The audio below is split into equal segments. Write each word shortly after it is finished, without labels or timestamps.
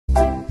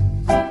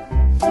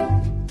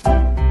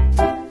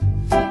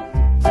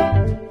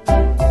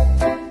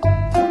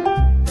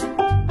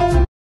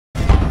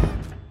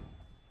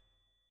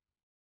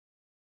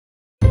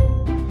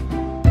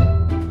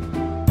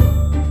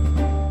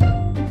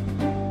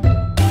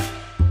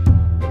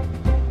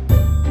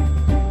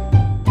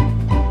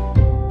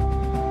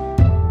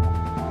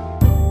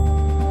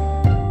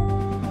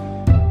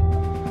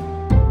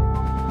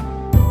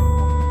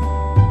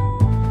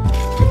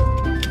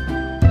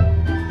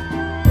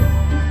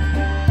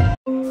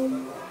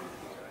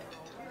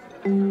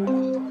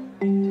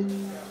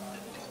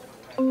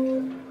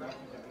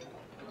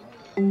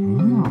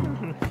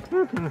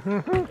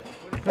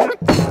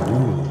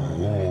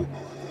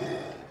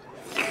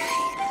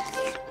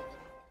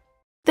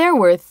There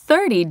were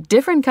 30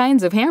 different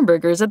kinds of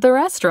hamburgers at the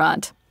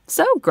restaurant,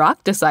 so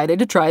Grok decided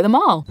to try them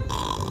all.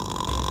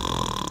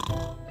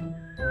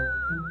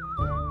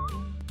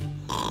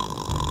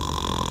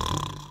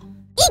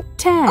 Eat.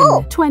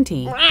 10,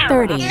 20,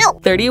 30,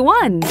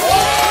 31.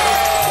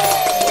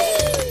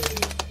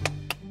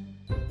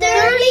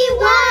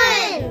 31!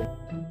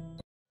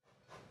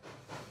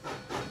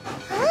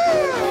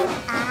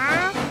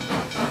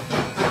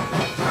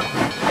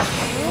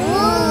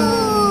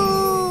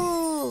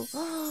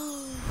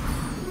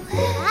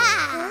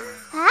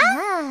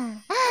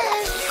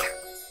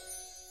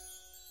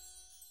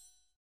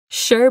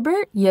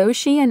 Sherbert,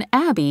 Yoshi, and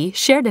Abby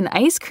shared an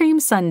ice cream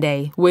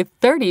sundae with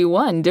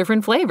 31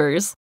 different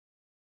flavors.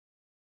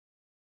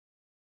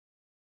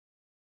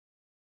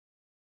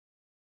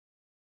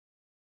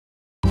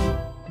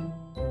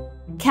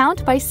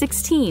 Count by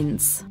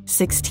 16s.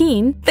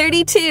 16,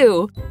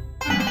 32.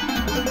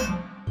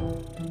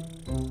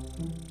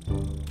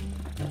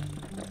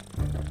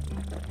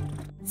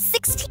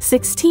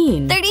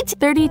 16, 32,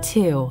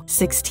 32.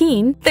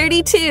 16,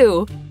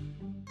 32.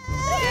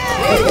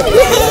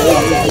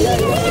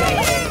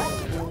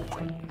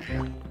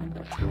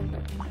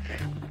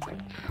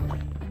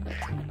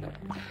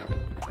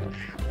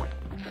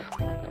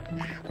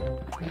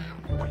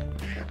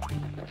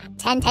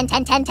 10, 10,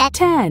 10, 10, 10.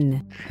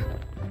 10.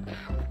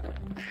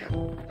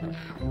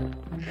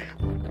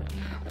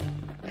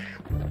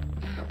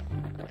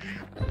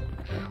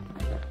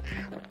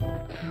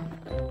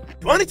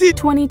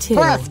 22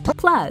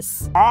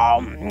 plus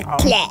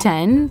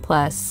 10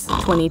 plus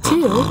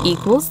 22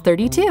 equals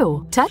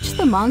 32. Touch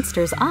the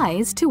monster's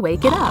eyes to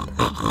wake it up.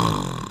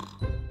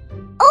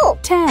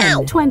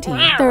 10,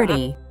 20,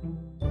 30.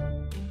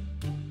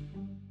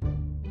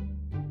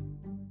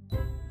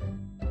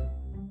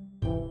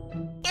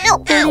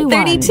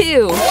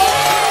 32. 32!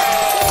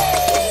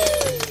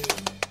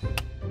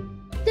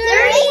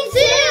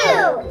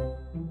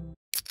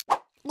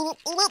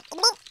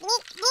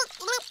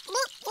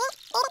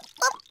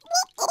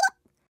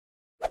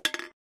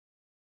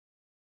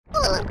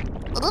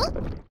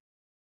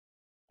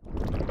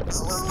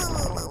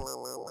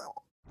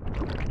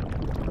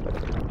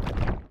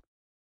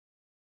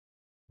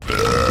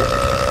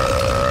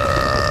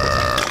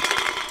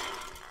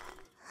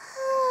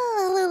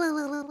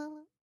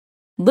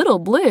 Little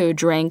Blue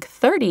drank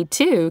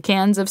 32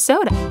 cans of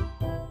soda.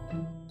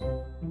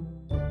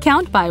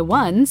 Count by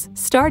ones,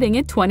 starting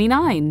at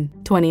 29.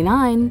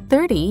 29,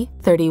 30,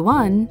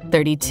 31,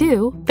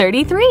 32,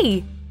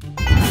 33.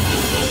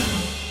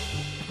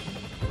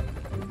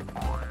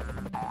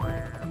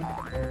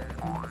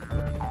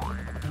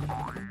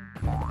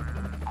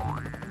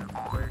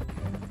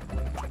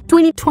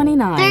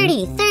 29,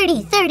 30,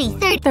 30, 30, 30,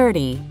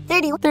 30,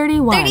 30,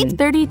 31, 30,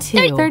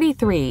 32,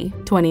 33,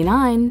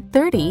 29,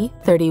 30,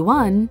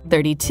 31,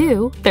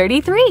 32,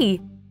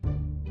 33.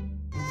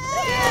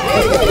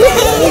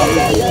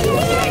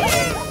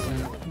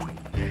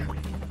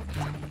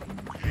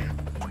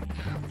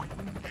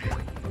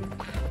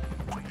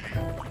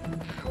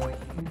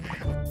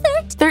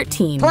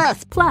 13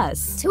 plus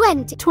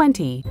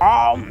 20.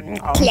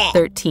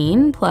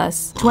 13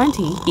 plus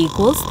 20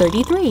 equals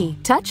 33.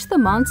 Touch the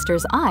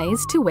monster's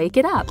eyes to wake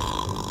it up.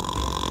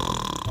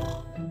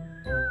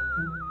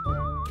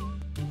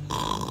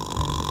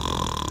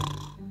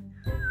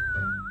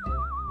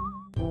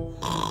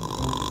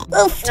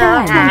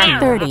 10,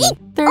 30,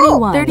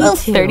 31,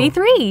 32,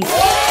 33.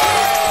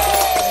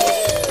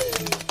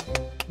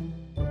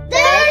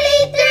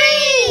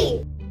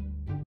 33!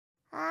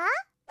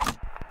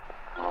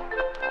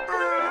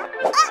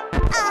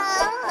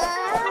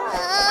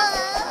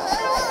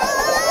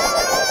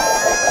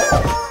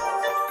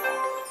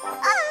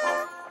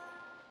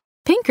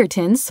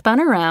 Pinkerton spun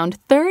around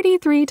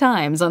 33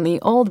 times on the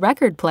old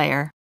record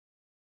player.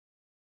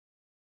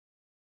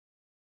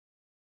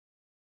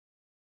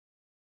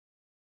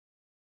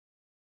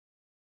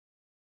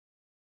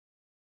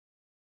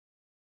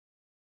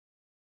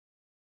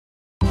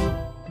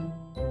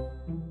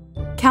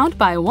 Count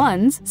by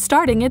ones,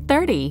 starting at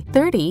 30.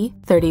 30,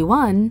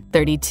 31,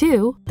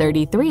 32,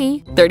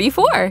 33,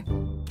 34.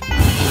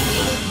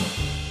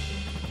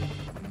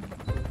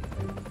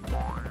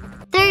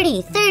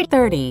 30, 30,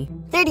 30,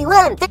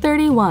 31,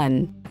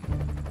 31.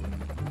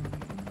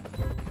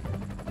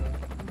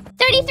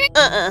 33,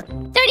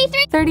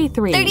 33,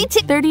 33, 32,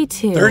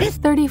 32,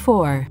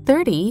 34,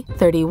 30,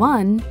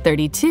 31,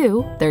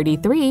 32,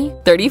 33,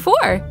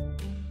 34.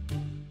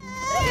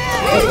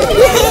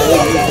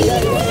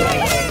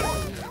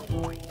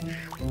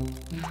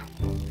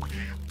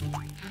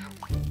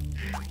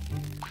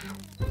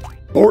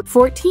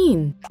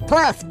 14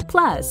 plus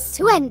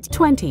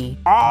 20.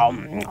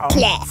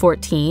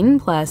 14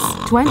 plus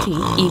 20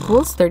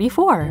 equals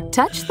 34.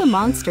 Touch the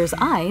monster's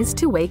eyes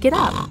to wake it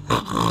up.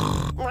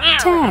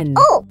 10,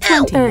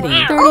 20,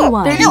 30,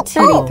 31,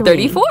 32,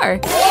 34.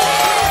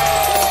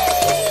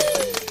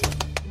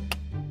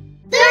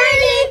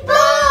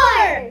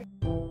 34!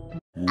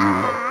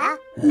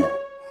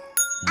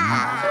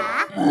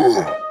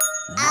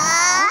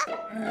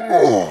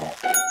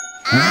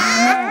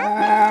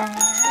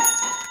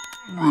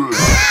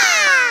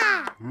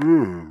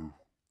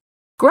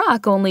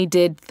 Grok only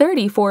did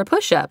 34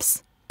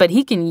 push-ups, but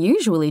he can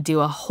usually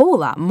do a whole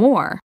lot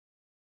more.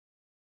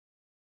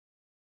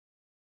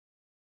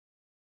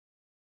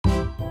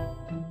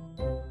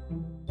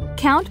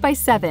 Count by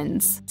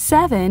sevens.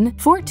 7,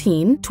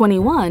 14,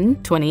 21,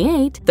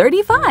 28,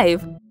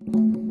 35.